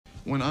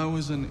When I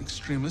was an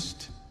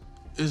extremist,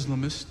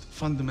 Islamist,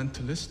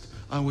 fundamentalist,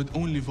 I would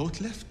only vote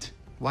left.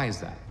 Why is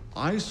that?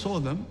 I saw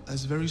them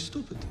as very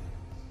stupid.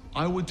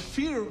 I would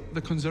fear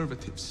the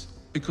conservatives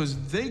because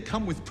they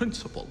come with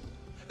principle.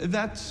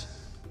 That's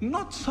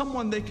not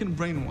someone they can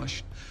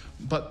brainwash.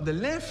 But the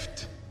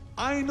left,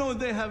 I know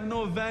they have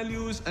no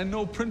values and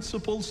no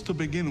principles to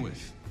begin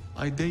with.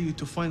 I dare you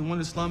to find one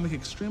Islamic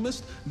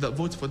extremist that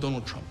votes for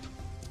Donald Trump.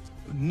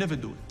 Never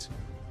do it.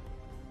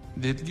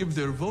 They'd give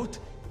their vote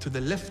to the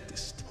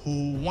leftist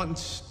who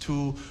wants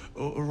to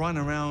run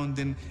around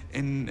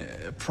in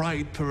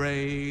pride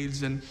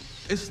parades. And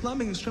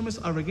Islamic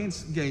extremists are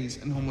against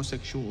gays and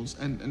homosexuals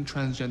and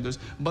transgenders,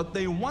 but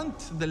they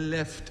want the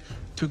left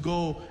to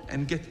go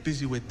and get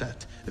busy with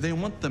that. They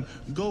want them,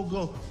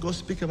 go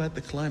speak about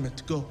the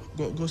climate,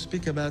 go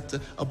speak about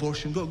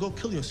abortion, go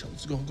kill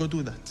yourselves, go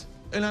do that.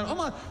 Ilhan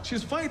Omar,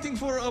 she's fighting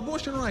for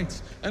abortion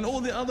rights and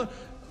all the other,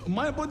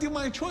 my body,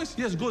 my choice.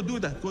 Yes, go do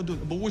that, go do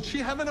that. But would she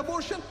have an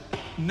abortion?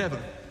 Never.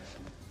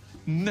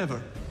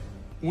 Never.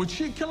 Would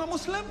she kill a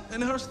Muslim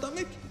in her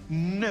stomach?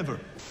 Never.